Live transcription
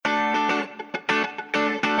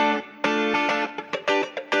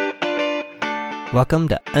Welcome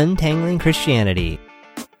to Untangling Christianity.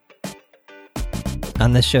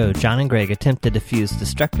 On this show, John and Greg attempt to diffuse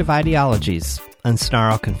destructive ideologies,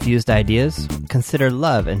 unsnarl confused ideas, consider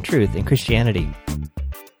love and truth in Christianity.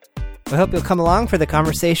 We hope you'll come along for the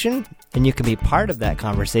conversation, and you can be part of that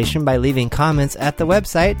conversation by leaving comments at the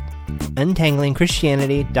website,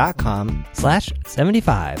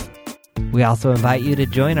 untanglingchristianity.com/75. We also invite you to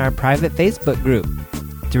join our private Facebook group.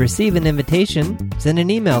 To receive an invitation, send an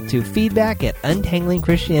email to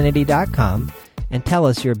feedback@untanglingchristianity.com and tell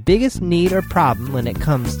us your biggest need or problem when it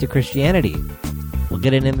comes to Christianity. We'll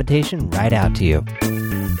get an invitation right out to you.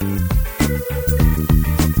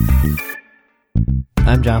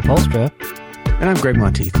 I'm John Polstra. And I'm Greg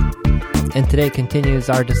Monteith. And today continues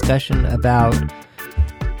our discussion about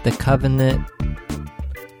the covenant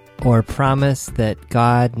or promise that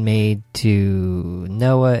God made to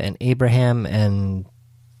Noah and Abraham, and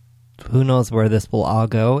who knows where this will all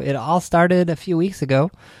go. It all started a few weeks ago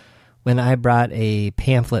when I brought a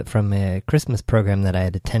pamphlet from a Christmas program that I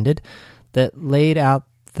had attended that laid out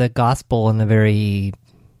the gospel in a very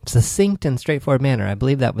succinct and straightforward manner. I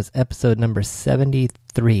believe that was episode number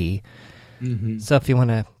 73. Mm-hmm. So if you want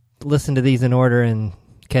to listen to these in order and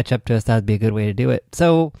catch up to us, that would be a good way to do it.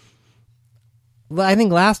 So I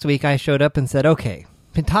think last week I showed up and said, okay,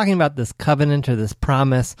 been talking about this covenant or this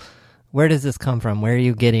promise. Where does this come from? Where are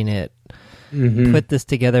you getting it? Mm-hmm. Put this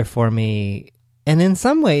together for me. And in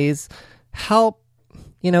some ways, help,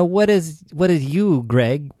 what is you,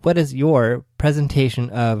 Greg? What is your presentation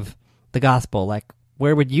of the gospel? Like,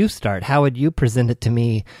 where would you start? How would you present it to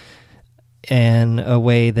me in a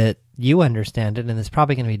way that you understand it? And it's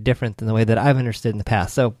probably going to be different than the way that I've understood in the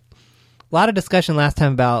past. So a lot of discussion last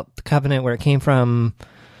time about the covenant, where it came from.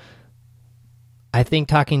 I think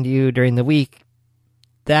talking to you during the week,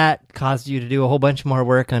 that caused you to do a whole bunch more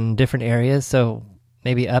work on different areas. So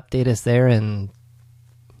maybe update us there, and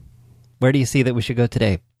where do you see that we should go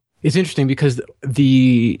today? It's interesting because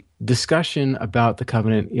the discussion about the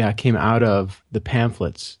covenant, came out of the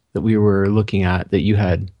pamphlets that we were looking at that you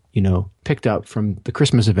had, picked up from the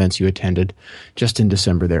Christmas events you attended just in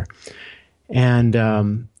December there. And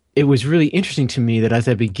it was really interesting to me that as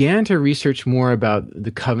I began to research more about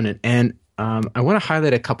the covenant, and I want to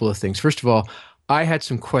highlight a couple of things. First of all, I had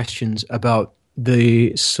some questions about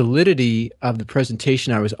the solidity of the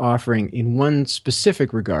presentation I was offering in one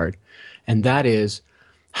specific regard, and that is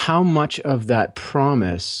how much of that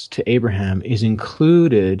promise to Abraham is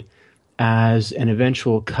included as an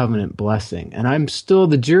eventual covenant blessing. And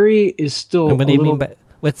the jury is still what do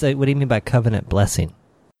you mean by covenant blessing?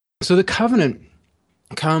 So the covenant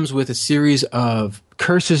comes with a series of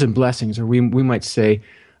curses and blessings, or we might say,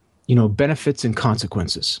 benefits and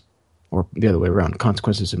consequences. Or the other way around,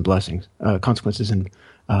 consequences and blessings, consequences and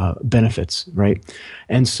benefits, right?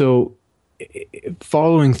 And so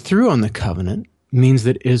following through on the covenant means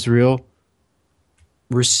that Israel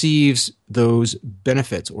receives those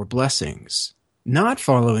benefits or blessings. Not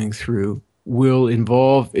following through will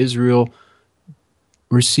involve Israel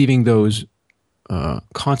receiving those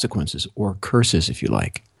consequences or curses, if you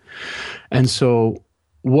like. And so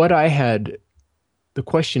the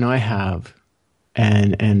question I have,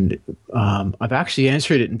 and I've actually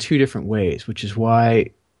answered it in two different ways, which is why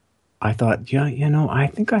I thought, I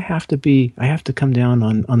think I have to come down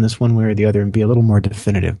on this one way or the other and be a little more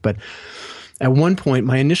definitive. But at one point,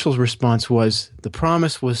 my initial response was the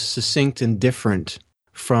promise was succinct and different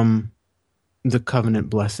from the covenant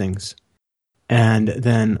blessings. And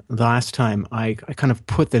then last time, I kind of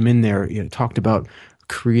put them in there, talked about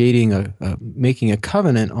creating making a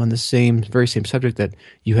covenant on the very same subject that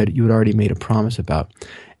you had already made a promise about.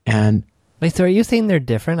 And wait, so are you saying they're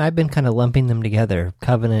different? I've been kind of lumping them together.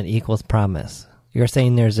 Covenant equals promise. You're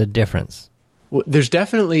saying there's a difference. Well, there's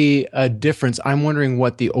definitely a difference. I'm wondering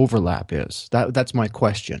what the overlap is. That's my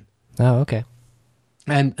question. Oh, okay.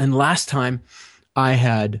 And last time I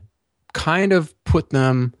had kind of put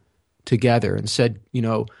them together and said,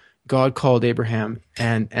 God called Abraham,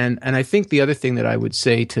 and I think the other thing that I would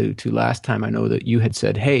say to last time, I know that you had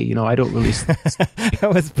said, hey, I don't really... I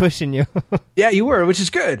was pushing you. Yeah, you were, which is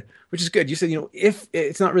good. You said, if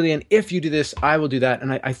it's not really an if you do this, I will do that.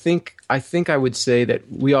 And I think I would say that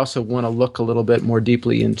we also want to look a little bit more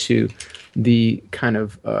deeply into the kind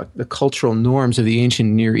of the cultural norms of the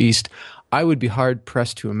ancient Near East. I would be hard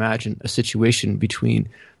pressed to imagine a situation between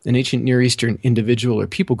an ancient Near Eastern individual or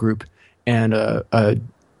people group and a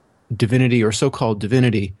divinity or so-called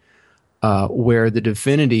divinity, where the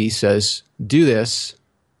divinity says, do this,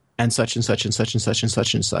 and such and such and such and such and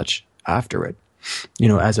such and such after it,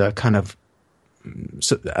 as a kind of,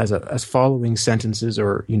 as following sentences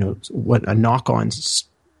or, what a knock-on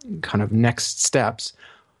kind of next steps,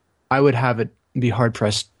 I would have it be hard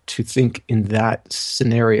pressed to think in that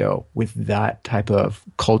scenario with that type of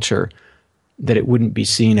culture that it wouldn't be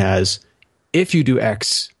seen as, if you do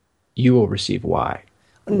X, you will receive Y.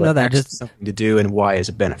 No, that X just is something to do, and Y is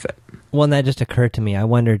a benefit. Well, and that just occurred to me. I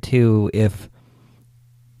wonder too if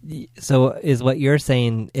so is what you're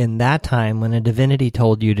saying in that time when a divinity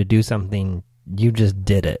told you to do something, you just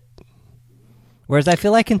did it. Whereas I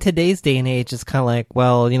feel like in today's day and age, it's kind of like,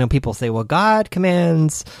 well, people say, well, God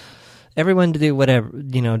commands everyone to do whatever,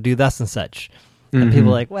 do thus and such. And people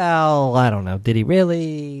are like, well, I don't know. Did he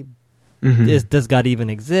really? Does God even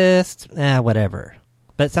exist? Whatever.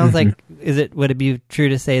 But it sounds like, would it be true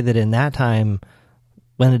to say that in that time,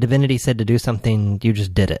 when a divinity said to do something, you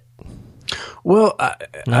just did it? Well,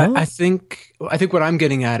 No? I think what I'm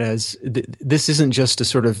getting at is this isn't just to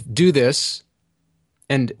sort of do this,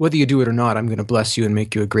 and whether you do it or not, I'm going to bless you and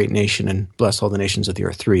make you a great nation and bless all the nations of the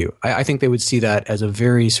earth through you. I think they would see that as a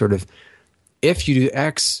very sort of, if you do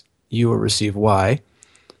X, you will receive Y.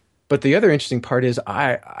 But the other interesting part is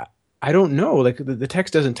I don't know. Like the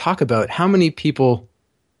text doesn't talk about how many people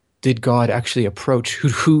did God actually approach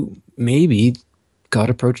who maybe God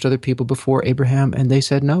approached other people before Abraham and they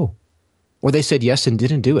said no. Or they said yes and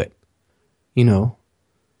didn't do it.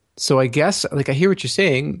 So I guess, I hear what you're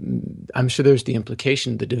saying. I'm sure there's the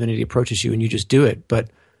implication that divinity approaches you and you just do it. But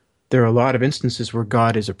there are a lot of instances where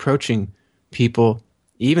God is approaching people,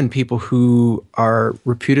 even people who are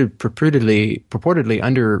purportedly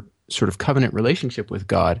under sort of covenant relationship with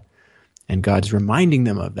God. And God's reminding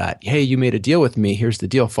them of that. Hey, you made a deal with me. Here's the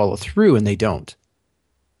deal. Follow through. And they don't.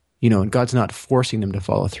 And God's not forcing them to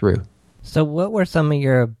follow through. So what were some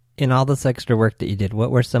of in all this extra work that you did,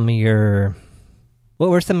 what were some of your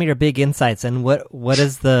big insights, and what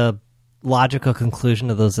is the logical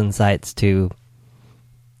conclusion of those insights to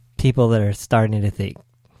people that are starting to think,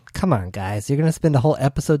 come on, guys, you're going to spend a whole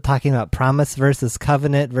episode talking about promise versus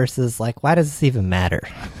covenant versus, why does this even matter?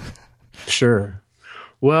 Sure.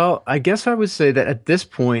 Well, I guess I would say that at this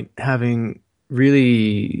point, having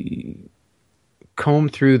really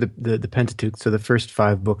combed through the Pentateuch, so the first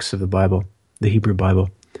 5 books of the Bible, the Hebrew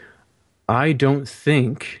Bible, I don't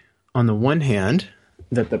think, on the one hand,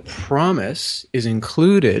 that the promise is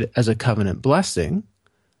included as a covenant blessing,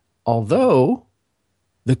 although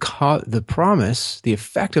the promise, the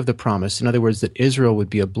effect of the promise, in other words, that Israel would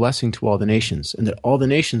be a blessing to all the nations and that all the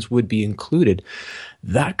nations would be included,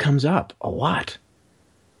 that comes up a lot.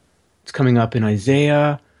 It's coming up in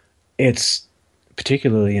Isaiah. It's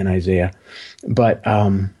particularly in Isaiah. But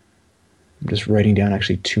I'm just writing down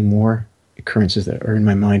actually 2 more occurrences that are in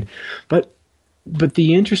my mind. But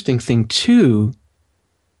the interesting thing, too,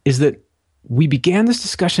 is that we began this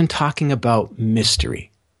discussion talking about mystery,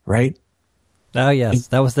 right? Oh, yes.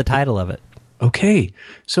 That was the title of it. Okay.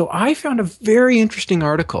 So I found a very interesting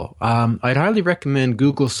article. I'd highly recommend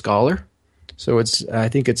Google Scholar. So I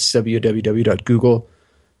think it's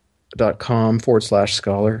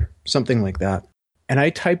www.google.com/scholar, something like that. And I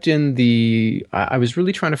typed in I was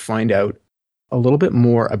really trying to find out a little bit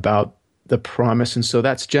more about the promise. And so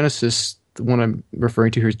that's Genesis, the one I'm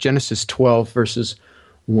referring to here is Genesis 12, verses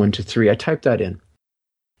 1 to 3. I typed that in.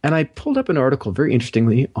 And I pulled up an article, very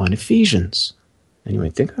interestingly, on Ephesians. And you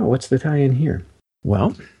might think, what's the tie-in here?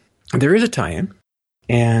 Well, there is a tie-in,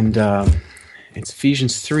 and it's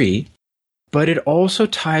Ephesians 3, but it also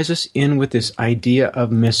ties us in with this idea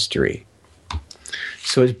of mystery.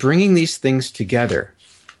 So it's bringing these things together.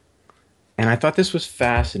 And I thought this was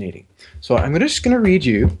fascinating. So I'm just going to read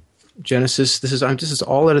you Genesis. This is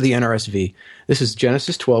all out of the NRSV. This is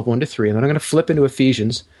Genesis 12, 1 to 3. And then I'm going to flip into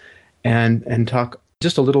Ephesians and talk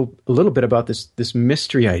just a little bit about this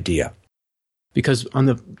mystery idea. Because on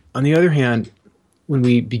the other hand, when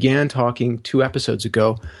we began talking 2 episodes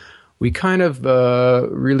ago, we kind of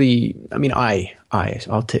really,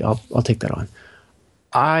 I'll take that on.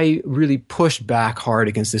 I really pushed back hard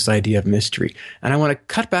against this idea of mystery. And I want to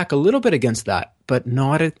cut back a little bit against that, but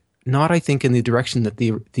not I think in the direction that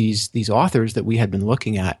these authors that we had been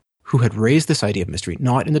looking at who had raised this idea of mystery,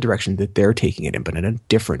 not in the direction that they're taking it in, but in a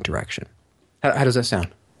different direction. How does that sound?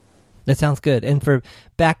 That sounds good. And for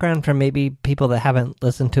background from maybe people that haven't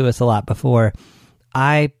listened to us a lot before,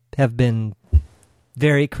 I have been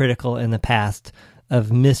very critical in the past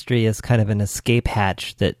of mystery as kind of an escape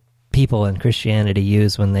hatch that people in Christianity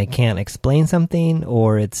use when they can't explain something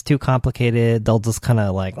or it's too complicated. They'll just kind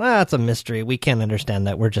of it's a mystery. We can't understand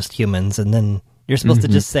that. We're just humans. And then you're supposed to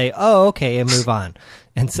just say, oh, okay, and move on.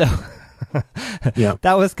 And so yeah,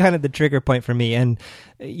 that was kind of the trigger point for me. And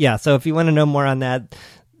yeah, so if you want to know more on that,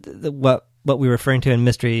 what we're referring to in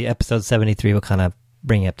Mystery, episode 73 will kind of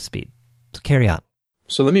bring you up to speed. So carry on.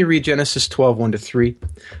 So let me read Genesis 12, 1-3. Then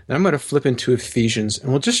I'm going to flip into Ephesians,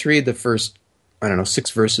 and we'll just read the first,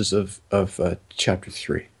 6 verses of chapter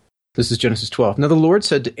 3. This is Genesis 12. Now the Lord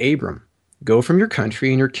said to Abram, "Go from your country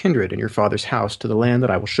and your kindred and your father's house to the land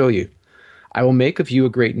that I will show you. I will make of you a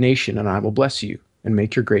great nation, and I will bless you, and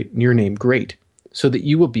make your name great, so that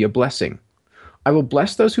you will be a blessing. I will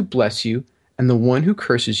bless those who bless you, and the one who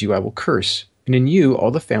curses you I will curse, and in you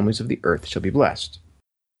all the families of the earth shall be blessed."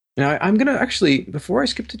 Now, I'm going to actually, before I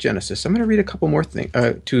skip to Genesis, I'm going to read a couple more things,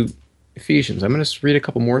 to Ephesians. I'm going to read a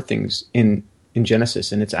couple more things in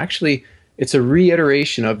Genesis, and it's a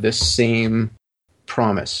reiteration of this same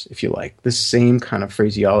promise, if you like, this same kind of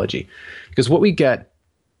phraseology. Because what we get,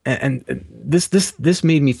 and this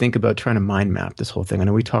made me think about trying to mind map this whole thing. I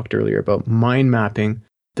know we talked earlier about mind mapping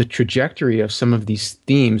the trajectory of some of these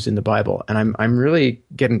themes in the Bible. And I'm really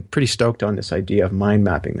getting pretty stoked on this idea of mind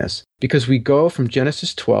mapping this, because we go from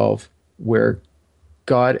Genesis 12, where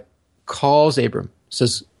God calls Abram,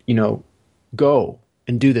 says, go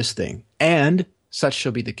and do this thing, and such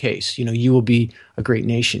shall be the case. You will be a great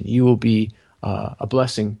nation. You will be a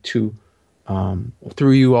blessing to,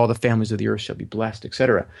 through you all the families of the earth shall be blessed,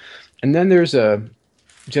 etc. And then there's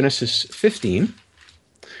Genesis 15,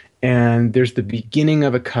 and there's the beginning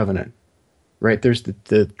of a covenant, right? There's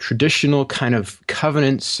the traditional kind of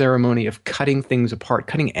covenant ceremony of cutting things apart,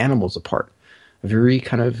 cutting animals apart, a very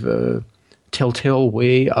kind of telltale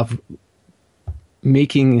way of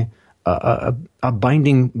making a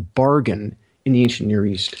binding bargain in the ancient Near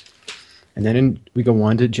East. And then we go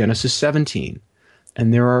on to Genesis 17,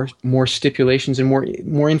 and there are more stipulations and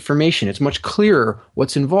more information. It's much clearer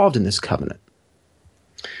what's involved in this covenant.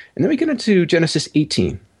 And then we get into Genesis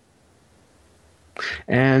 18.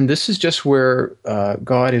 And this is just where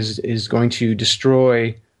God is going to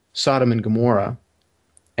destroy Sodom and Gomorrah.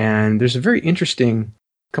 And there's a very interesting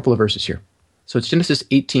couple of verses here. So it's Genesis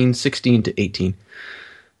 18, 16 to 18.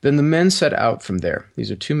 Then the men set out from there.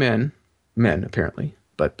 These are two men apparently,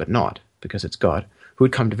 but not, because it's God, who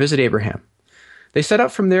had come to visit Abraham. They set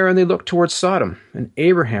out from there, and they looked towards Sodom. And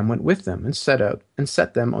Abraham went with them and set out and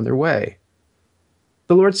set them on their way.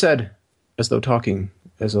 The Lord said, as though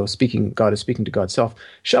speaking, God is speaking to God's self,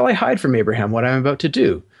 "Shall I hide from Abraham what I am about to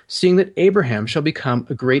do, seeing that Abraham shall become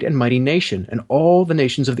a great and mighty nation, and all the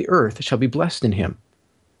nations of the earth shall be blessed in him?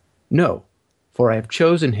 No, for I have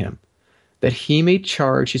chosen him, that he may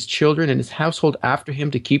charge his children and his household after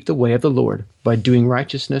him to keep the way of the Lord by doing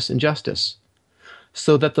righteousness and justice,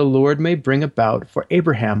 so that the Lord may bring about for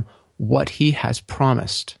Abraham what he has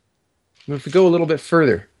promised." And if we go a little bit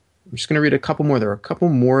further, I'm just going to read a couple more. There are a couple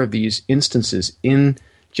more of these instances in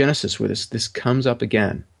Genesis where this comes up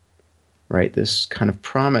again, right? This kind of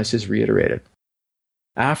promise is reiterated.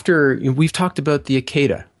 After, we've talked about the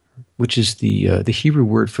Akedah, which is the Hebrew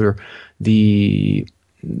word for the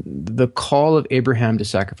call of Abraham to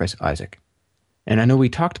sacrifice Isaac. And I know we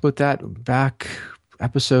talked about that back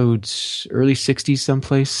episodes, early 60s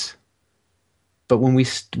someplace. But when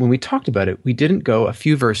we talked about it, we didn't go a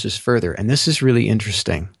few verses further. And this is really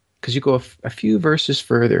interesting, because you go a few verses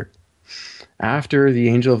further after the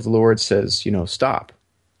angel of the Lord says, stop,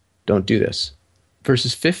 don't do this.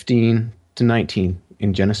 Verses 15 to 19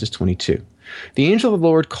 in Genesis 22. The angel of the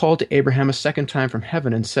Lord called to Abraham a second time from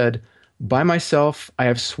heaven and said, "By myself I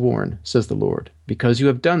have sworn, says the Lord, because you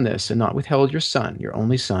have done this and not withheld your son, your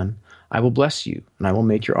only son, I will bless you, and I will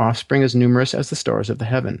make your offspring as numerous as the stars of the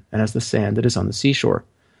heaven and as the sand that is on the seashore.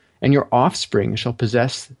 And your offspring shall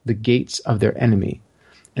possess the gates of their enemy.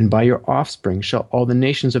 And by your offspring shall all the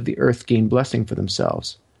nations of the earth gain blessing for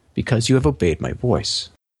themselves, because you have obeyed my voice."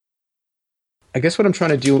 I guess what I'm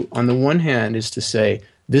trying to do on the one hand is to say,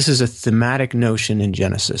 this is a thematic notion in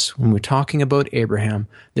Genesis. When we're talking about Abraham,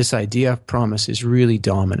 this idea of promise is really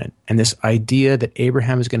dominant, and this idea that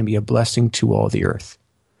Abraham is going to be a blessing to all the earth.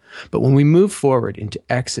 But when we move forward into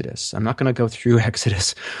Exodus, I'm not going to go through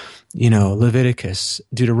Exodus, Leviticus,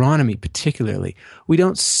 Deuteronomy particularly, we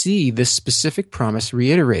don't see this specific promise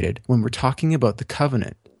reiterated when we're talking about the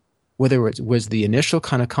covenant. Whether it was the initial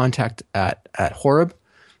kind of contact at Horeb,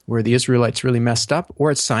 where the Israelites really messed up,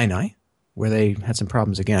 or at Sinai, where they had some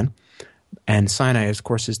problems again. And Sinai, of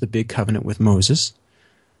course, is the big covenant with Moses.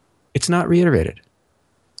 It's not reiterated.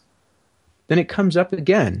 Then it comes up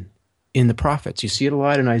again in the prophets. You see it a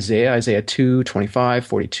lot in Isaiah 2, 25,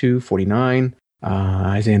 42, 49,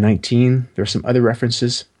 Isaiah 19. There are some other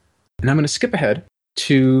references. And I'm going to skip ahead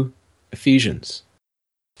to Ephesians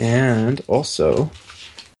and also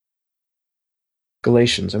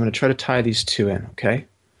Galatians. I'm going to try to tie these two in, okay?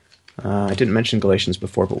 I didn't mention Galatians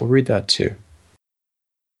before, but we'll read that too.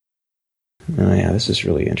 Oh yeah, this is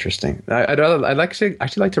really interesting. I'd like to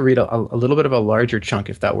actually like to read a little bit of a larger chunk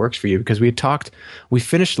if that works for you, because we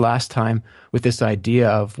finished last time with this idea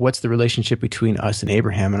of what's the relationship between us and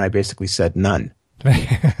Abraham, and I basically said none.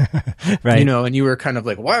 Right. You know, and you were kind of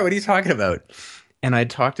like, "Why? What are you talking about?" And I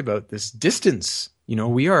talked about this distance. You know,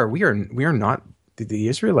 we are not the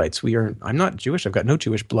Israelites. I'm not Jewish. I've got no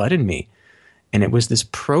Jewish blood in me. And it was this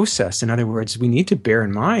process. In other words, we need to bear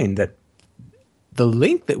in mind that the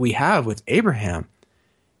link that we have with Abraham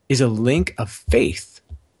is a link of faith.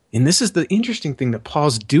 And this is the interesting thing that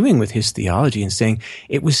Paul's doing with his theology and saying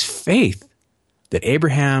it was faith that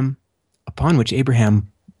upon which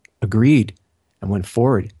Abraham agreed and went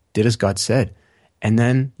forward, did as God said. And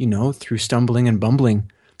then, you know, through stumbling and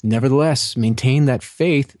bumbling, nevertheless, maintained that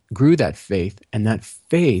faith, grew that faith, and that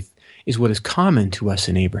faith is what is common to us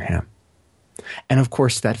in Abraham. And of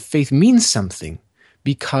course, that faith means something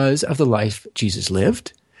because of the life Jesus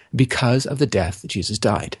lived, because of the death that Jesus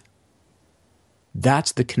died.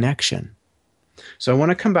 That's the connection. So I want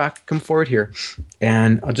to come forward here,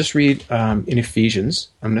 and I'll just read in Ephesians.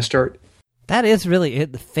 I'm going to start. That is really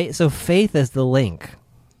it. So faith is the link.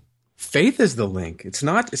 Faith is the link. It's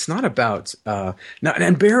not about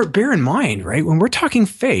and bear in mind, right? When we're talking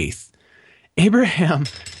faith, Abraham,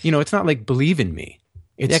 you know, it's not like believe in me.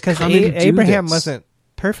 It's because Abraham wasn't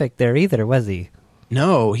perfect there either, was he?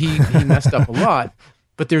 No, he messed up a lot,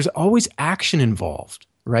 but there's always action involved,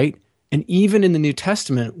 right? And even in the New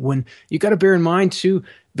Testament, when you got to bear in mind too,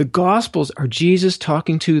 the Gospels are Jesus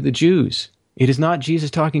talking to the Jews. It is not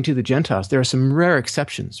Jesus talking to the Gentiles. There are some rare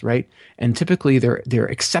exceptions, right? And typically they're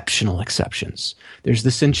exceptional exceptions. There's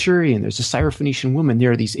the centurion, there's the Syrophoenician woman.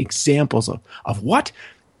 There are these examples of what?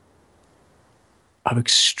 Of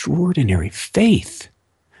extraordinary faith.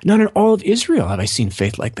 Not in all of Israel have I seen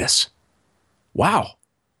faith like this. Wow,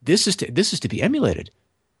 this is to be emulated.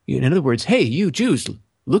 In other words, hey, you Jews,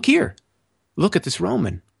 look here. Look at this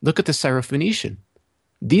Roman. Look at the Syrophoenician.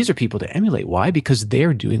 These are people to emulate. Why? Because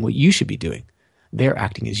they're doing what you should be doing. They're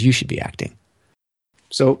acting as you should be acting.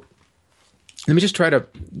 So let me just try to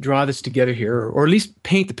draw this together here, or at least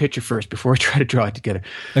paint the picture first before I try to draw it together.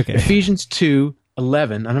 Okay. Ephesians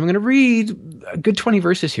 2:11, and I'm going to read a good 20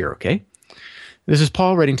 verses here, okay? This is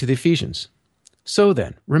Paul writing to the Ephesians. So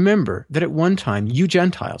then, remember that at one time you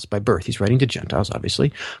Gentiles, by birth, he's writing to Gentiles,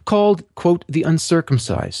 obviously, called, quote, the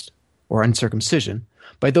uncircumcised, or uncircumcision,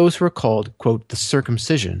 by those who are called, quote, the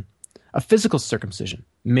circumcision, a physical circumcision,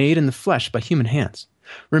 made in the flesh by human hands.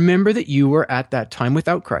 Remember that you were at that time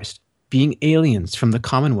without Christ, being aliens from the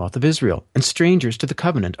commonwealth of Israel, and strangers to the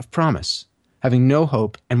covenant of promise, having no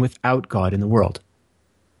hope and without God in the world.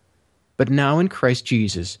 But now in Christ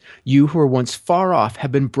Jesus, you who were once far off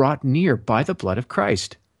have been brought near by the blood of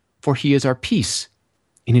Christ, for he is our peace.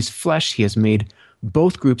 In his flesh he has made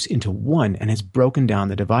both groups into one and has broken down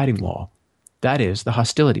the dividing wall, that is, the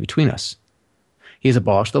hostility between us. He has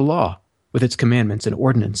abolished the law with its commandments and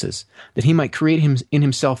ordinances, that he might create in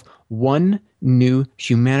himself one new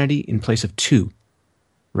humanity in place of two,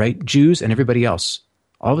 right? Jews and everybody else.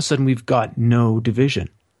 All of a sudden we've got no division.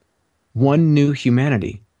 One new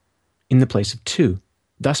humanity in the place of two,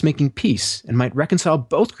 thus making peace, and might reconcile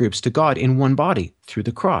both groups to God in one body through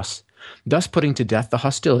the cross, thus putting to death the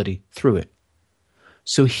hostility through it.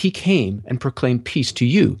 So he came and proclaimed peace to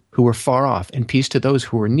you who were far off, and peace to those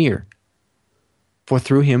who were near. For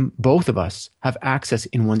through him both of us have access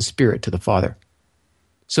in one spirit to the Father.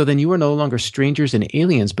 So then you are no longer strangers and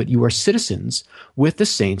aliens, but you are citizens with the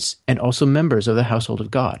saints and also members of the household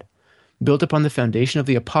of God, built upon the foundation of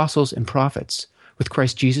the apostles and prophets, with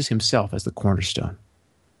Christ Jesus himself as the cornerstone.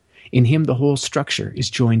 In him the whole structure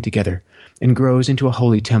is joined together and grows into a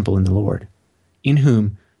holy temple in the Lord, in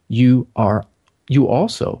whom you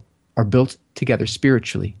also are built together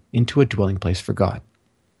spiritually into a dwelling place for God.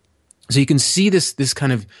 So you can see this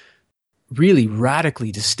kind of really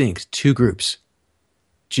radically distinct two groups,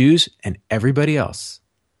 Jews and everybody else.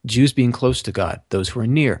 Jews being close to God, those who are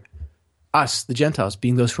near. Us, the Gentiles,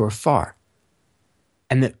 being those who are far.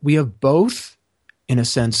 And that we have both, in a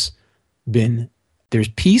sense, there's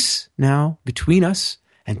peace now between us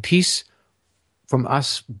and peace from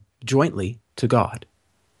us jointly to God.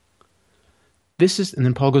 And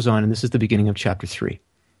then Paul goes on, and this is the beginning of chapter 3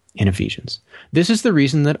 in Ephesians. This is the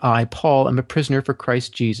reason that I, Paul, am a prisoner for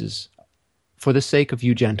Christ Jesus, for the sake of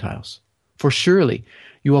you Gentiles. For surely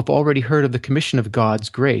you have already heard of the commission of God's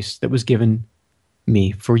grace that was given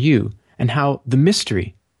me for you, and how the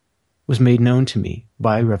mystery was made known to me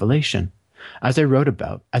by revelation, as I wrote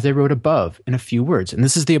above in a few words. And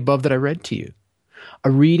this is the above that I read to you, a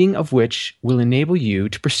reading of which will enable you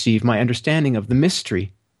to perceive my understanding of the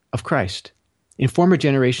mystery of Christ, In former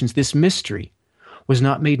generations, this mystery was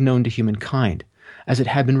not made known to humankind, as it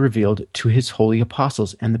had been revealed to his holy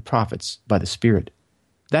apostles and the prophets by the Spirit.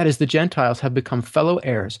 That is, the Gentiles have become fellow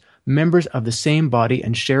heirs, members of the same body,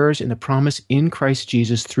 and sharers in the promise in Christ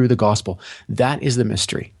Jesus through the gospel. That is the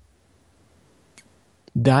mystery.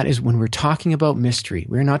 That is when we're talking about mystery.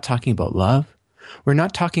 We're not talking about love. We're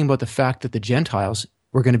not talking about the fact that the Gentiles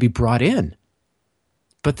were going to be brought in,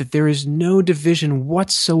 but that there is no division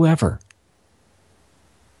whatsoever.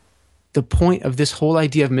 The point of this whole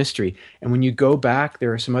idea of mystery, and when you go back,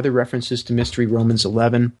 there are some other references to mystery. Romans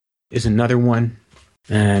 11 is another one.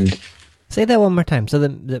 And say that one more time. So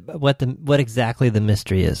what exactly the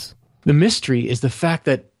mystery is? The mystery is the fact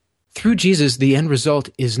that through Jesus, the end result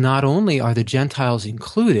is not only are the Gentiles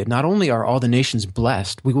included, not only are all the nations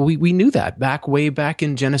blessed. We knew that way back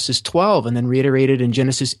in Genesis 12, and then reiterated in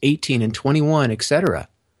Genesis 18 and 21, etc.,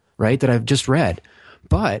 right, that I've just read.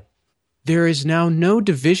 But there is now no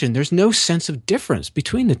division. There's no sense of difference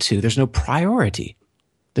between the two. There's no priority.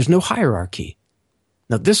 There's no hierarchy.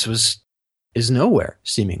 Now, this is nowhere,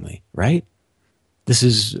 seemingly, right? This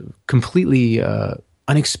is completely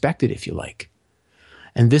unexpected, if you like.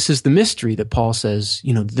 And this is the mystery that Paul says,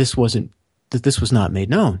 this was not made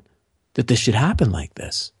known, that this should happen like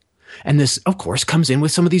this. And this, of course, comes in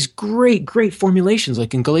with some of these great, great formulations,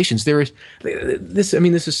 like in Galatians. This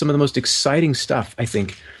is some of the most exciting stuff, I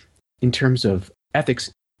think, in terms of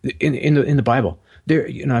ethics in the Bible. There,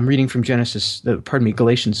 I'm reading from Galatians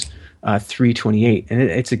 3:28, and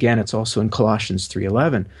it's also in Colossians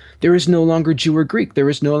 3:11. There is no longer Jew or Greek. There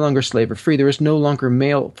is no longer slave or free. There is no longer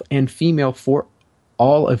male and female, for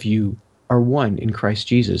all of you are one in Christ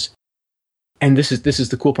Jesus. And this is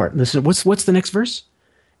the cool part. Listen, what's the next verse?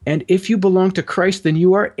 And if you belong to Christ, then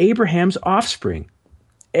you are Abraham's offspring,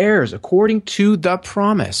 heirs according to the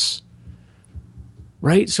promise.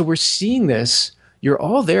 Right? So we're seeing this. You're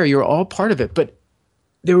all there. You're all part of it. But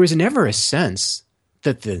there was never a sense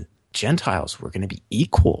that the Gentiles were going to be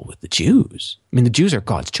equal with the Jews. I mean, the Jews are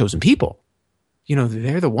God's chosen people.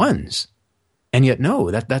 They're the ones. And yet, no,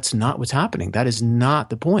 that's not what's happening. That is not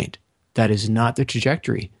the point. That is not the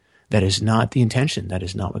trajectory. That is not the intention. That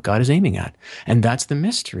is not what God is aiming at. And that's the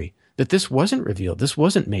mystery, that this wasn't revealed. This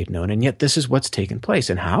wasn't made known. And yet this is what's taken place.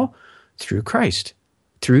 And how? Through Christ,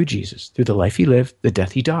 through Jesus, through the life he lived, the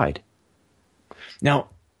death he died. Now,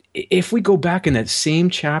 if we go back in that same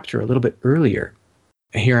chapter a little bit earlier,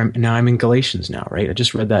 I'm in Galatians now, right? I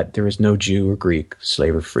just read that there is no Jew or Greek,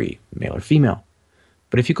 slave or free, male or female.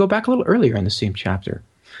 But if you go back a little earlier in the same chapter,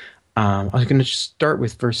 I was going to start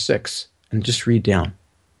with verse 6 and just read down.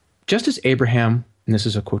 Just as Abraham, and this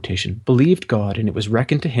is a quotation, believed God and it was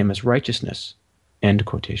reckoned to him as righteousness, end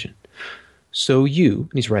quotation. So you,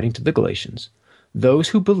 and he's writing to the Galatians, those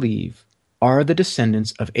who believe are the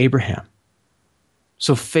descendants of Abraham.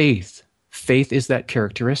 So faith is that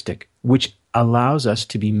characteristic which allows us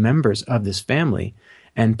to be members of this family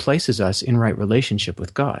and places us in right relationship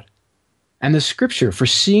with God. And the scripture,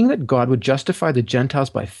 foreseeing that God would justify the Gentiles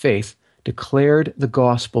by faith, declared the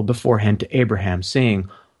gospel beforehand to Abraham, saying,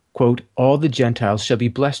 quote, all the Gentiles shall be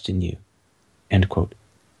blessed in you, end quote.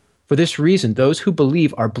 For this reason, those who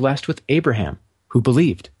believe are blessed with Abraham, who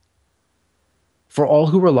believed. For all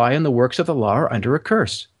who rely on the works of the law are under a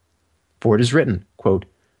curse. For it is written, quote,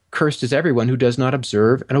 cursed is everyone who does not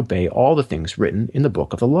observe and obey all the things written in the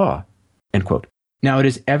book of the law, end quote. Now it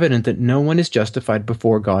is evident that no one is justified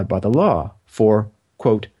before God by the law, for,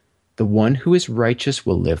 quote, the one who is righteous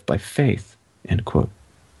will live by faith, end quote.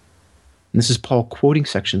 And this is Paul quoting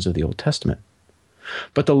sections of the Old Testament.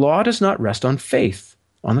 But the law does not rest on faith.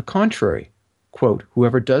 On the contrary, quote,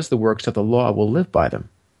 whoever does the works of the law will live by them,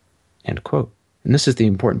 end quote. And this is the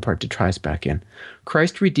important part to tie us back in.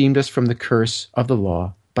 Christ redeemed us from the curse of the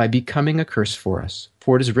law by becoming a curse for us.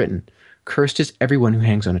 For it is written, cursed is everyone who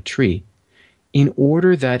hangs on a tree, in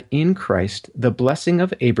order that in Christ the blessing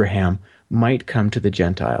of Abraham might come to the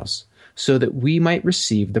Gentiles, so that we might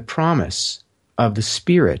receive the promise of the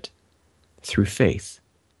Spirit through faith.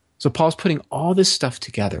 So Paul's putting all this stuff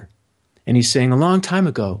together, and he's saying a long time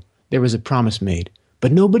ago there was a promise made,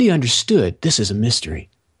 but nobody understood. This is a mystery.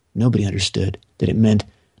 Nobody understood that it meant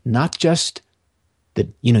not just that,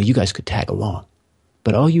 you guys could tag along,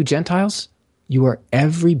 but all you Gentiles, you are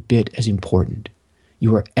every bit as important.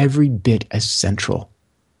 You are every bit as central.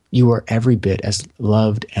 You are every bit as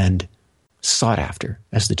loved and sought after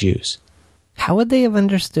as the Jews. How would they have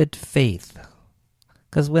understood faith?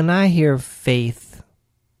 Because when I hear faith,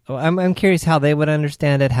 I'm curious how they would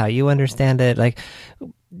understand it, how you understand it. Like,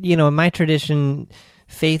 in my tradition,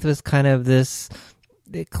 faith was kind of this,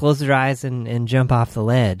 close your eyes and jump off the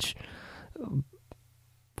ledge.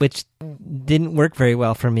 which didn't work very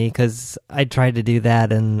well for me because I tried to do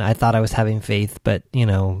that and I thought I was having faith, but,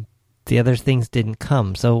 the other things didn't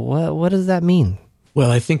come. So what does that mean?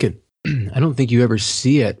 Well, I don't think you ever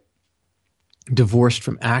see it divorced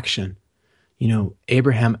from action.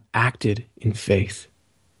 Abraham acted in faith.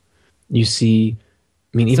 You see,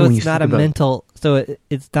 even so when it's you not think a about, mental. So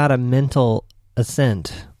it's not a mental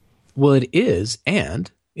assent. well, it is, and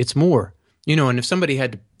it's more. And if somebody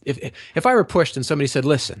if I were pushed and somebody said,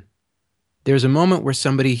 "Listen, there's a moment where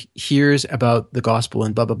somebody hears about the gospel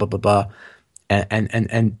and blah blah blah blah blah,"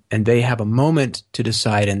 and they have a moment to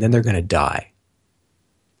decide, and then they're going to die.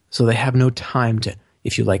 So they have no time to,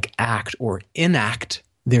 if you like, act or enact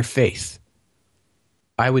their faith.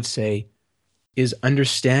 I would say is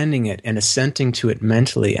understanding it and assenting to it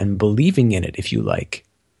mentally and believing in it, if you like,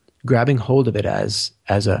 grabbing hold of it as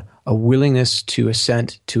a willingness to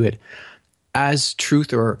assent to it as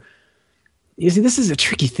truth. Or, you see, this is a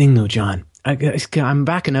tricky thing though, John. I'm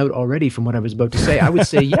backing out already from what I was about to say. I would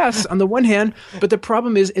say yes on the one hand, but the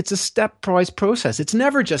problem is it's a stepwise process. It's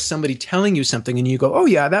never just somebody telling you something and you go, oh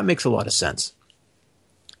yeah, that makes a lot of sense.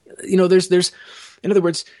 There's in other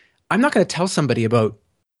words, I'm not going to tell somebody about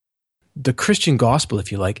the Christian gospel,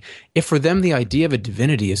 if you like, if for them the idea of a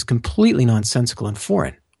divinity is completely nonsensical and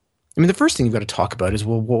foreign. The first thing you've got to talk about is,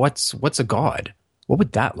 well, what's a God? What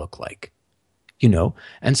would that look like?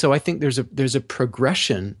 And so I think there's a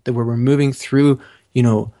progression that where we're moving through,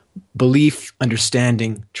 belief,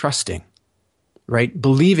 understanding, trusting, right?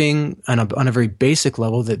 Believing on a very basic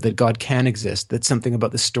level that God can exist, that something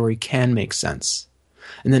about the story can make sense.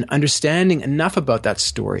 And then understanding enough about that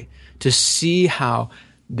story to see how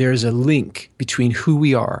there's a link between who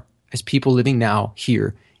we are as people living now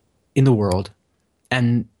here in the world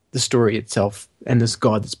and the story itself and this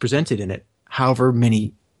God that's presented in it, however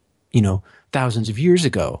many, thousands of years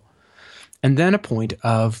ago. And then a point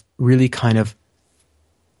of really kind of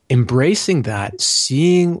embracing that,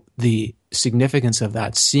 seeing the significance of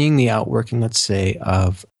that, seeing the outworking, let's say,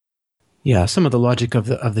 of some of the logic of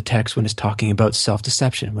the text when it's talking about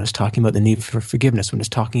self-deception, when it's talking about the need for forgiveness, when it's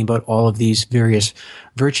talking about all of these various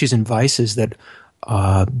virtues and vices that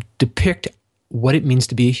depict what it means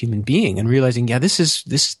to be a human being, and realizing,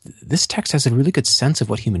 this text has a really good sense of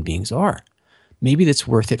what human beings are. Maybe it's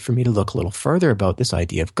worth it for me to look a little further about this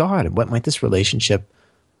idea of God and what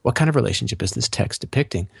kind of relationship is this text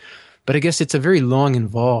depicting? But I guess it's a very long,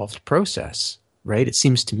 involved process, right? It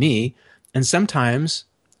seems to me, and sometimes,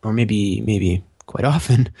 or maybe quite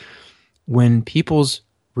often, when people's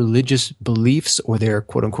religious beliefs or their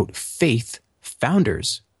quote-unquote faith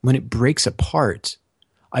founders, when it breaks apart,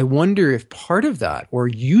 I wonder if part of that, or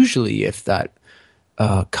usually if that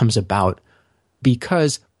comes about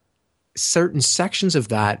because certain sections of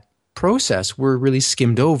that process were really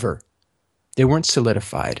skimmed over. They weren't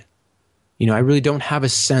solidified. I really don't have a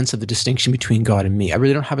sense of the distinction between God and me. I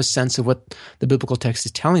really don't have a sense of what the biblical text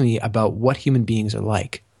is telling me about what human beings are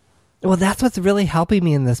like. Well, that's what's really helping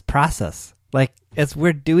me in this process. Like, as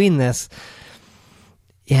we're doing this,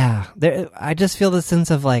 I just feel the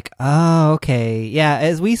sense of like, oh, okay. Yeah,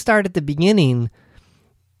 as we start at the beginning,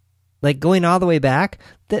 like going all the way back,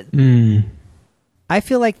 I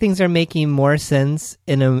feel like things are making more sense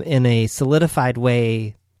in a solidified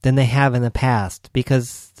way than they have in the past.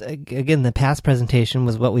 Because, again, the past presentation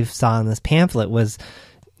was what we saw in this pamphlet was,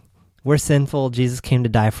 we're sinful, Jesus came to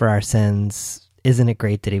die for our sins. Isn't it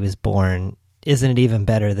great that he was born? Isn't it even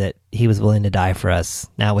better that he was willing to die for us?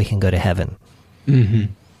 Now we can go to heaven.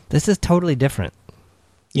 Mm-hmm. This is totally different.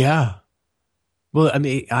 Yeah. Well,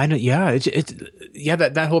 I know. Yeah,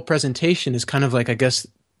 that whole presentation is kind of like, I guess,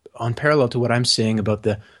 on parallel to what I'm saying about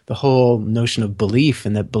the whole notion of belief,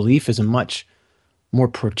 and that belief is a much more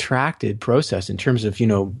protracted process in terms of,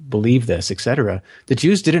 believe this, etc. The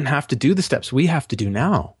Jews didn't have to do the steps we have to do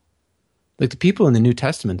now. Like the people in the New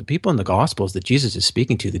Testament, the people in the Gospels that Jesus is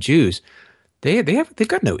speaking to, the Jews, they've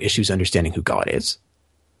got no issues understanding who God is.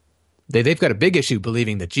 They've got a big issue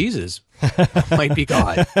believing that Jesus might be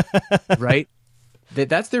God, right?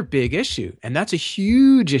 That's their big issue, and that's a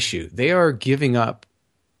huge issue. They are giving up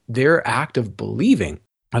their act of believing,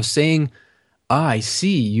 of saying, I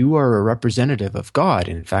see you are a representative of God.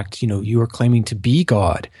 In fact, you are claiming to be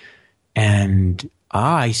God. And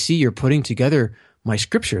I see you're putting together my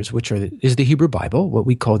scriptures, which is the Hebrew Bible, what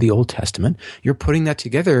we call the Old Testament. You're putting that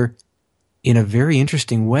together in a very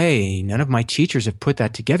interesting way. None of my teachers have put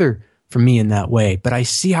that together for me in that way, but I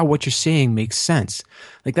see how what you're saying makes sense.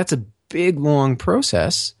 Like, that's a big, long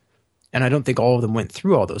process. And I don't think all of them went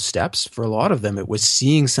through all those steps. For a lot of them, it was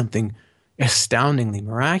seeing something astoundingly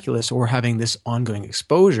miraculous or having this ongoing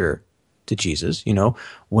exposure to Jesus.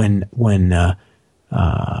 When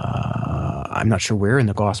I'm not sure where in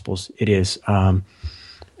the Gospels it is,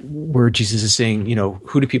 where Jesus is saying,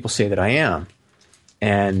 who do people say that I am?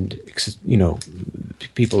 And,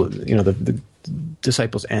 people, the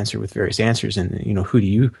disciples answer with various answers, and, who do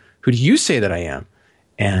you say that I am?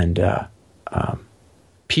 And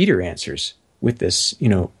Peter answers with this,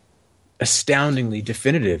 astoundingly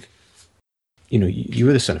definitive, you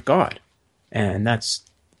are the Son of God. And that's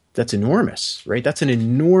enormous, right? That's an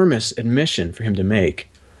enormous admission for him to make.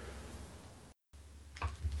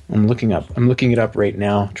 I'm looking it up right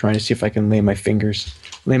now, trying to see if I can lay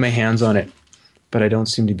my hands on it, but I don't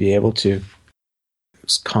seem to be able to.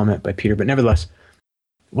 It's a comment by Peter, but nevertheless,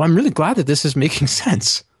 well, I'm really glad that this is making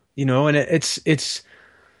sense, and it's,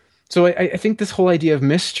 so I think this whole idea of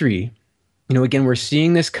mystery, again, we're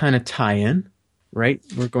seeing this kind of tie-in, right?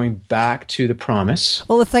 We're going back to the promise.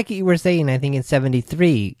 Well, it's like you were saying, I think in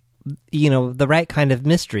 73, the right kind of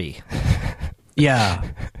mystery. Yeah.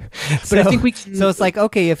 But I think so it's like,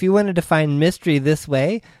 okay, if you want to define mystery this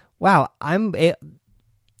way, wow,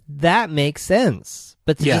 that makes sense.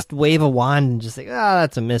 But to just wave a wand and just say,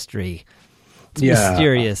 that's a mystery. It's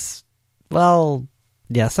mysterious. Well,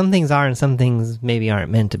 yeah, some things are and some things maybe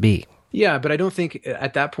aren't meant to be. Yeah, but I don't think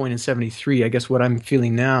at that point in 73, I guess what I'm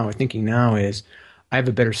thinking now is I have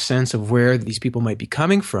a better sense of where these people might be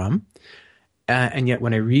coming from. And yet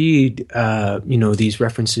when I read, these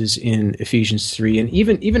references in Ephesians 3 and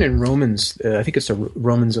even in Romans, I think it's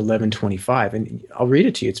Romans 11:25, and I'll read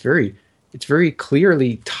it to you. It's very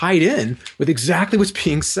clearly tied in with exactly what's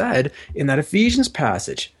being said in that Ephesians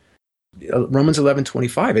passage. Romans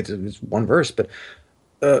 11:25, it's one verse, but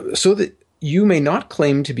so that you may not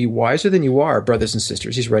claim to be wiser than you are, brothers and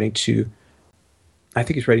sisters. He's writing to, I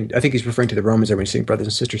think he's referring to the Romans when he's saying brothers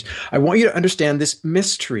and sisters. I want you to understand this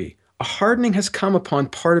mystery. A hardening has come upon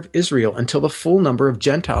part of Israel until the full number of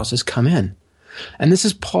Gentiles has come in. And this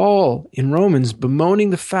is Paul in Romans bemoaning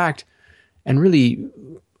the fact and really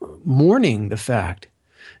mourning the fact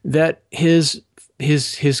that his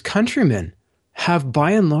countrymen have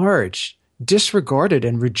by and large disregarded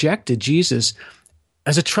and rejected Jesus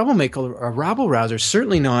as a troublemaker, a rabble-rouser,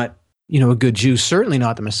 certainly not, a good Jew, certainly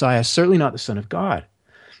not the Messiah, certainly not the Son of God.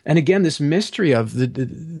 And again, this mystery of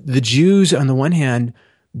the Jews on the one hand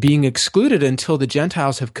being excluded until the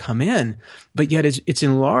Gentiles have come in, but yet it's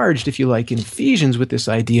enlarged, if you like, in Ephesians with this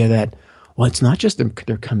idea that, well, it's not just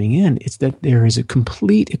they're coming in, it's that there is a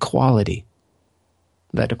complete equality.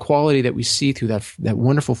 That equality that we see through that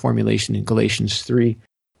wonderful formulation in Galatians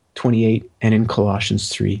 3:28 and in Colossians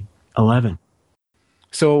 3:11.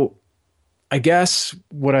 So I guess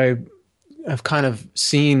what I have kind of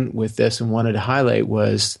seen with this and wanted to highlight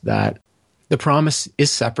was that the promise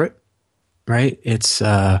is separate, right? It's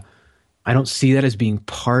I don't see that as being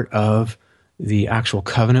part of the actual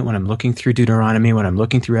covenant when I'm looking through Deuteronomy, when I'm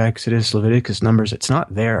looking through Exodus, Leviticus, Numbers. It's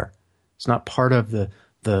not there. It's not part of the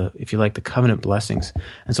if you like, the covenant blessings.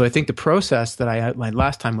 And so I think the process that I outlined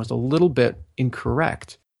last time was a little bit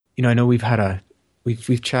incorrect. I know we've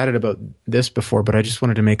chatted about this before, but I just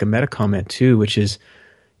wanted to make a meta comment too, which is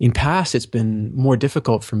in past, it's been more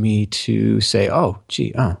difficult for me to say,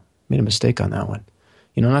 made a mistake on that one.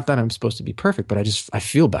 Not that I'm supposed to be perfect, but I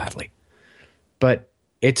feel badly. But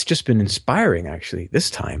it's just been inspiring actually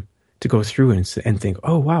this time to go through and think,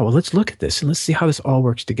 oh, wow, well, let's look at this and let's see how this all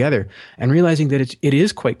works together. And realizing that it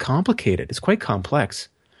is quite complicated. It's quite complex.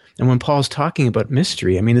 And when Paul's talking about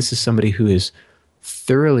mystery, this is somebody who is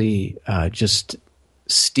thoroughly just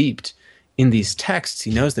steeped in these texts.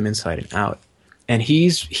 He knows them inside and out. And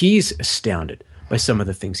he's astounded by some of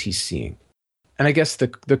the things he's seeing. And I guess the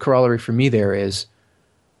corollary for me there is,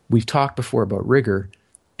 we've talked before about rigor,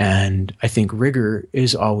 and I think rigor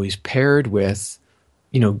is always paired with,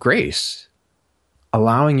 grace,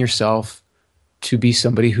 allowing yourself to be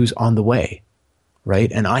somebody who's on the way,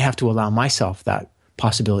 right? And I have to allow myself that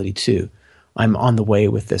possibility too. I'm on the way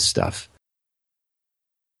with this stuff.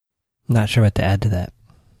 Not sure what to add to that.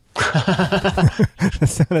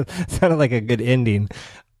 sounded like a good ending.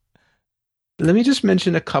 Let me just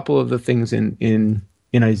mention a couple of the things in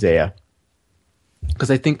Isaiah,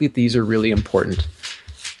 because I think that these are really important.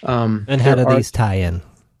 And how do these tie in?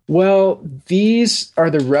 Well, these are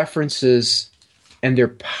the references, and they're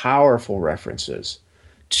powerful references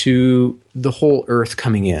to the whole earth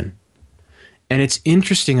coming in. And it's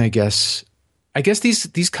interesting, I guess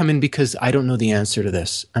these come in because I don't know the answer to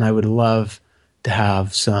this, and I would love to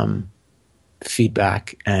have some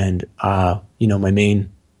feedback. And, my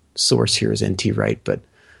main source here is N.T. Wright, but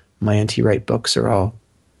my N.T. Wright books are all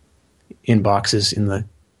in boxes in the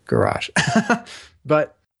garage.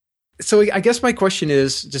 But so I guess my question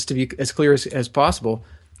is, just to be as clear as possible,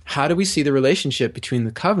 how do we see the relationship between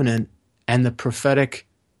the covenant and the prophetic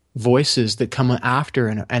voices that come after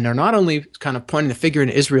and are not only kind of pointing the finger in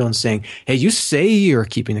Israel and saying, hey, you say you're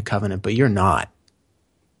keeping the covenant, but you're not.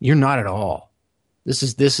 You're not at all. This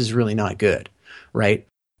is really not good, right?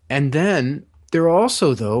 And then they're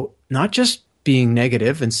also, though, not just being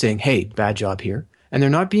negative and saying, hey, bad job here. And they're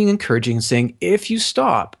not being encouraging and saying, if you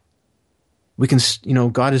stop, we can,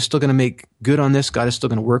 God is still going to make good on this. God is still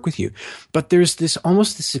going to work with you. But there's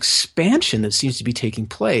almost this expansion that seems to be taking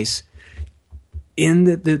place in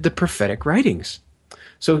the prophetic writings.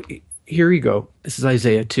 So here you go. This is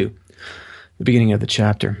Isaiah 2, the beginning of the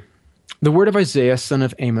chapter. The word of Isaiah, son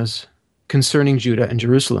of Amos, concerning Judah and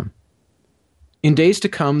Jerusalem. In days to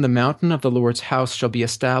come, the mountain of the Lord's house shall be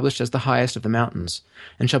established as the highest of the mountains,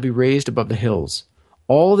 and shall be raised above the hills.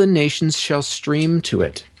 All the nations shall stream to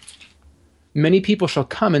it. Many people shall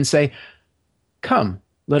come and say, come,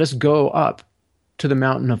 let us go up to the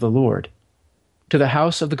mountain of the Lord, to the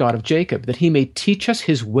house of the God of Jacob, that he may teach us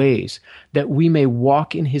his ways, that we may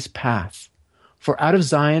walk in his path. For out of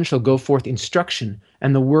Zion shall go forth instruction,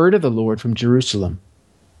 and the word of the Lord from Jerusalem.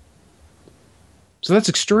 So that's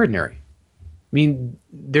extraordinary. I mean,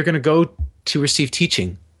 they're going to go to receive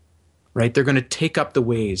teaching, right? They're going to take up the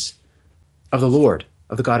ways of the Lord,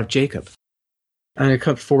 of the God of Jacob. And I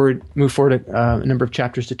move forward a number of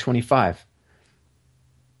chapters to 25.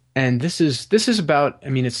 And this is about, I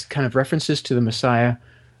mean, it's kind of references to the Messiah.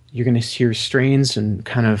 You're going to hear strains and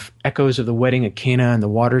kind of echoes of the wedding at Cana and the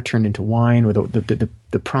water turned into wine, or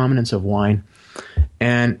the prominence of wine.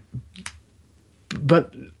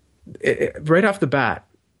 But right off the bat,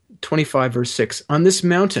 25 verse 6, on this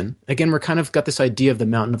mountain, again, we're kind of got this idea of the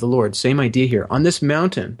mountain of the Lord. Same idea here. On this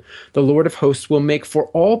mountain, the Lord of hosts will make for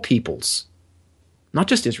all peoples, not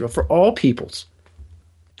just Israel, for all peoples,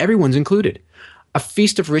 everyone's included, a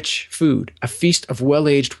feast of rich food, a feast of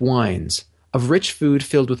well-aged wines, of rich food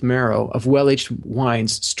filled with marrow, of well-aged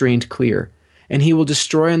wines strained clear. And he will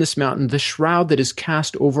destroy on this mountain the shroud that is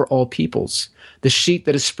cast over all peoples, the sheet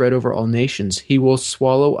that is spread over all nations. He will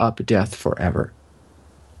swallow up death forever.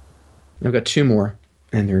 I've got two more,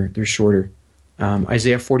 and they're shorter.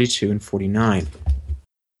 Isaiah 42 and 49.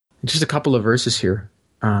 Just a couple of verses here,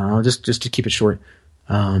 just to keep it short.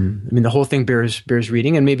 I mean, the whole thing bears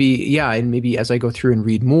reading, and maybe as I go through and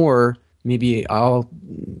read more, maybe I'll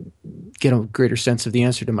get a greater sense of the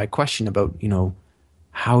answer to my question about,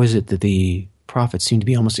 how is it that the prophets seem to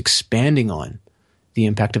be almost expanding on the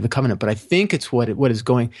impact of the covenant. But I think it's what is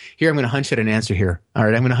going here. I'm going to hunch at an answer here. All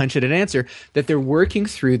right, I'm going to hunch at an answer that they're working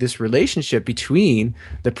through this relationship between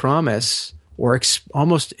the promise, or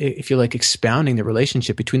almost, if you like, expounding the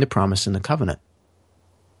relationship between the promise and the covenant.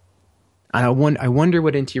 And I wonder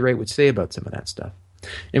what N.T. Wright would say about some of that stuff.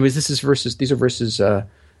 Anyways, this is verse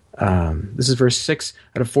 6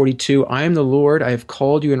 out of 42. I am the Lord, I have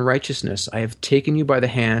called you in righteousness. I have taken you by the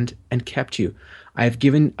hand and kept you. I have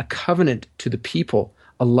given a covenant to the people,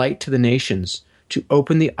 a light to the nations, to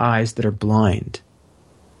open the eyes that are blind.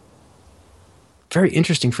 Very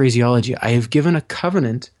interesting phraseology. I have given a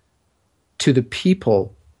covenant to the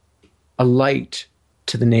people, a light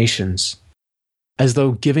to the nations, as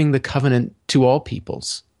though giving the covenant to all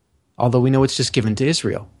peoples, although we know it's just given to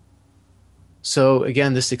Israel. So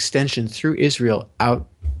again, this extension through Israel out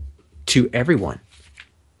to everyone.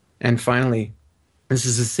 And finally, this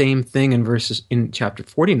is the same thing in chapter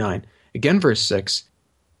 49, again verse 6.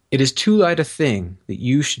 It is too light a thing that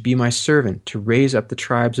you should be my servant to raise up the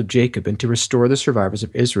tribes of Jacob and to restore the survivors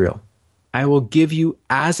of Israel. I will give you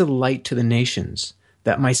as a light to the nations,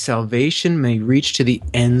 that my salvation may reach to the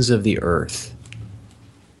ends of the earth.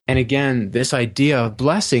 And again, this idea of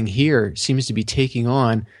blessing here seems to be taking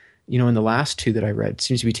on, in the last two that I read,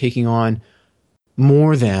 seems to be taking on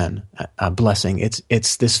more than a blessing.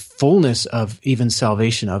 It's this fullness of even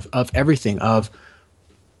salvation, of everything, of,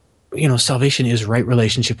 salvation is right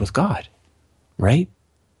relationship with God, right?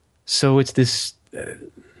 So it's this, I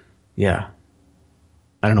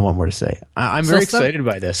don't know what more to say. I'm very excited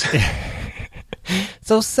by this.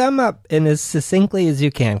 So sum up in as succinctly as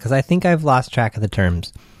you can, because I think I've lost track of the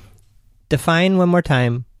terms. Define one more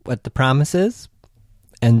time what the promise is,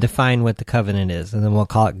 and define what the covenant is, and then we'll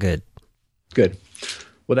call it good. Good.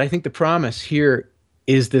 Well, I think the promise here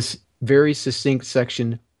is this very succinct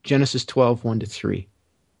section, Genesis 12, 1-3.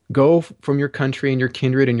 Go from your country and your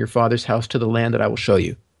kindred and your father's house to the land that I will show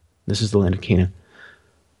you. This is the land of Canaan.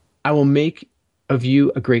 I will make of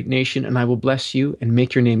you a great nation, and I will bless you and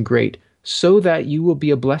make your name great, so that you will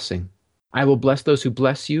be a blessing. I will bless those who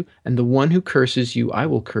bless you, and the one who curses you I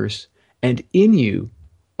will curse, and in you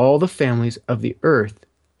all the families of the earth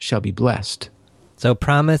shall be blessed. So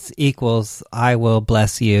promise equals I will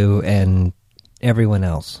bless you and everyone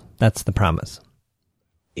else. That's the promise.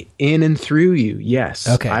 In and through you, yes.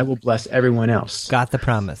 Okay. I will bless everyone else. Got the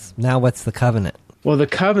promise. Now what's the covenant? Well, the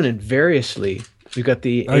covenant, variously, we've got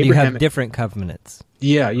the Or do you Abrahamic... have different covenants?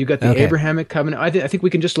 Yeah, you got the Okay. Abrahamic covenant. I think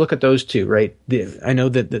we can just look at those two, right? I know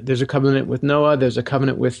that there's a covenant with Noah, there's a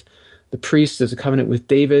covenant with the priests, there's a covenant with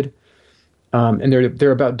David, and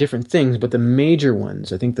they're about different things. But the major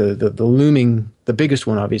ones, I think the biggest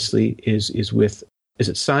one, obviously, is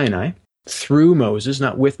at Sinai through Moses,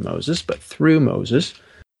 not with Moses, but through Moses,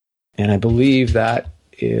 and I believe that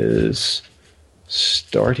is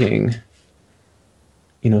starting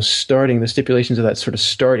the stipulations of that sort of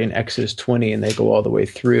start in Exodus 20, and they go all the way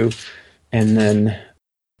through. And then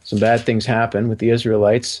some bad things happen with the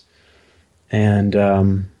Israelites, and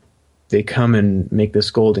they come and make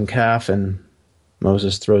this golden calf, and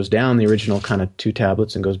Moses throws down the original kind of 2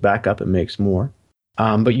 tablets and goes back up and makes more.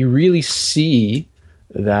 But you really see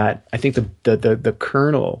that, I think the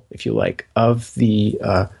kernel, if you like, of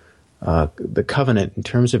the covenant in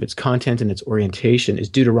terms of its content and its orientation is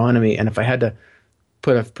Deuteronomy. And if I had to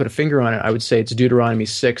put a finger on it, I would say it's Deuteronomy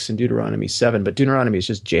 6 and Deuteronomy 7, but Deuteronomy is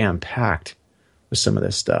just jam-packed with some of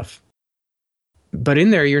this stuff. But in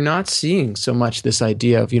there, you're not seeing so much this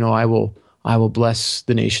idea of, I will bless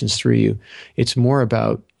the nations through you. It's more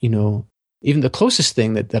about, even the closest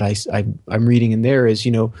thing that I'm reading in there is,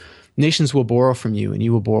 nations will borrow from you and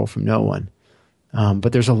you will borrow from no one.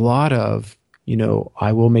 But there's a lot of,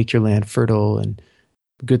 I will make your land fertile and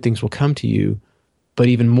good things will come to you. But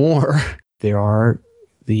even more, there are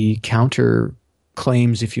the counter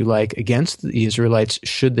claims, if you like, against the Israelites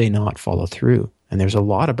should they not follow through. And there's a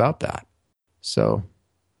lot about that. So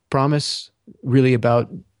promise really about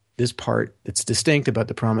this part that's distinct about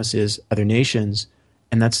the promise is other nations.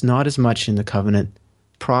 And that's not as much in the covenant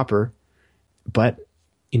proper. But,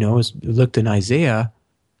 as we looked in Isaiah,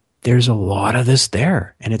 there's a lot of this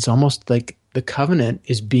there. And it's almost like the covenant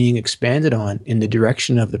is being expanded on in the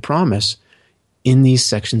direction of the promise in these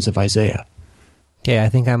sections of Isaiah. Okay, I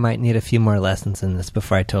think I might need a few more lessons in this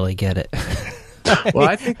before I totally get it. Well,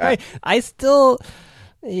 I think it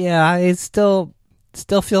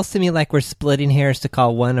still feels to me like we're splitting hairs to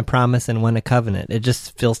call one a promise and one a covenant. It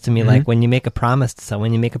just feels to me like when you make a promise to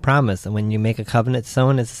someone, you make a promise, and when you make a covenant to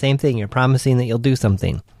someone, it's the same thing. You're promising that you'll do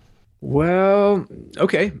something. Well,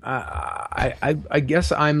 okay. I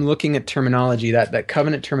guess I'm looking at terminology. That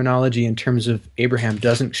covenant terminology in terms of Abraham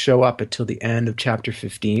doesn't show up until the end of chapter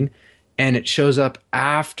 15. And it shows up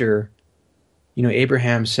after,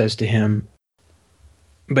 Abraham says to him,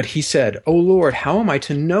 but he said, "O Lord, how am I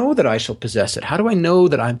to know that I shall possess it? How do I know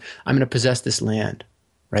that I'm going to possess this land?"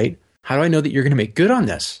 Right? How do I know that you're going to make good on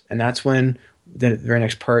this? And that's when the very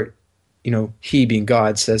next part, he being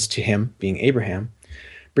God says to him, being Abraham,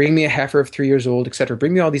 "Bring me a heifer of 3 years old, etc.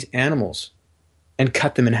 Bring me all these animals and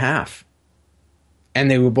cut them in half."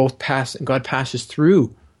 And they will both pass, and God passes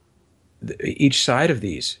through each side of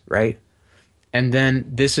these, right? And then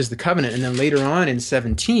this is the covenant. And then later on in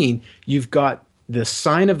 17, you've got the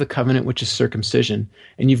sign of the covenant, which is circumcision,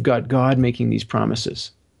 and you've got God making these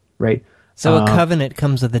promises, right? So a covenant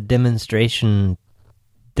comes with a demonstration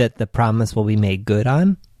that the promise will be made good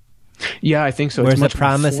on? Yeah, I think so. Whereas it's a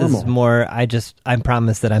promise is more, I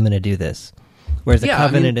promise that I'm going to do this. Whereas a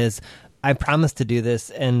covenant is, I promise to do this,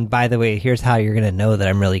 and by the way, here's how you're going to know that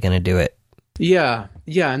I'm really going to do it. Yeah,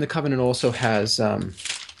 and the covenant also has,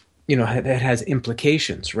 it has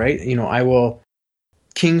implications, right?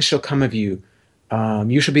 Kings shall come of you.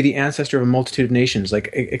 You shall be the ancestor of a multitude of nations, like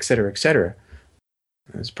et cetera, et cetera.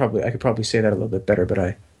 I could probably say that a little bit better,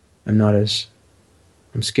 but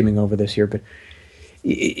I'm skimming over this here. But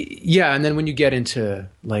yeah, and then when you get into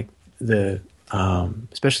like the,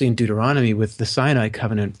 especially in Deuteronomy with the Sinai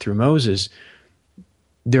covenant through Moses,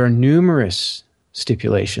 there are numerous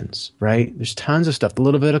stipulations, right? There's tons of stuff. The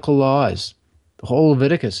Levitical laws, the whole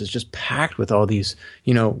Leviticus is just packed with all these,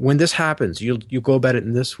 when this happens, you'll go about it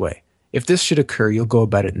in this way. If this should occur, you'll go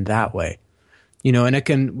about it in that way.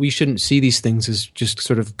 And we shouldn't see these things as just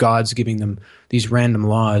sort of God's giving them these random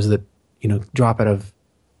laws that, drop out of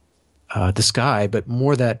the sky, but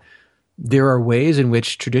more that there are ways in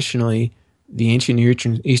which traditionally the ancient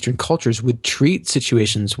Eastern cultures would treat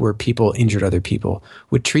situations where people injured other people,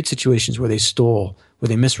 would treat situations where they stole, where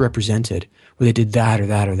they misrepresented, where they did that or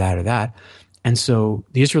that or that or that. And so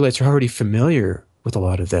the Israelites are already familiar with a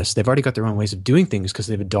lot of this. They've already got their own ways of doing things because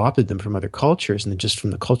they've adopted them from other cultures, and then just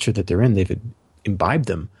from the culture that they're in, they've imbibed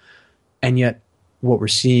them. And yet what we're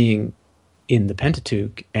seeing in the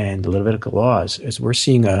Pentateuch and the Levitical laws is we're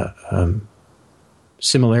seeing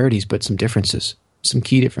similarities, but some differences, some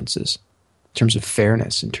key differences. terms of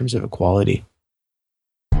fairness, in terms of equality.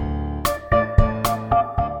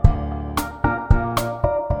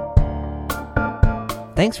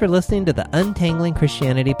 Thanks for listening to the Untangling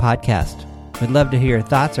Christianity podcast. We'd love to hear your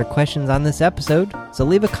thoughts or questions on this episode, so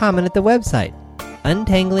leave a comment at the website,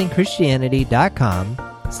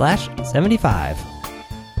 untanglingchristianity.com/75.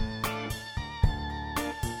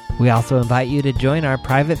 We also invite you to join our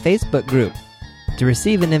private Facebook group. To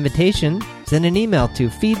receive an invitation, send an email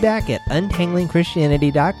to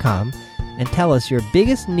feedback@untanglingchristianity.com and tell us your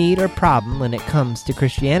biggest need or problem when it comes to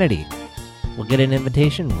Christianity. We'll get an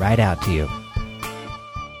invitation right out to you.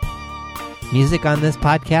 Music on this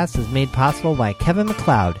podcast is made possible by Kevin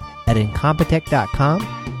MacLeod at Incompetech.com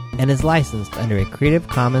and is licensed under a Creative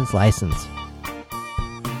Commons license.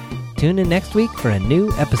 Tune in next week for a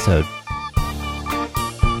new episode.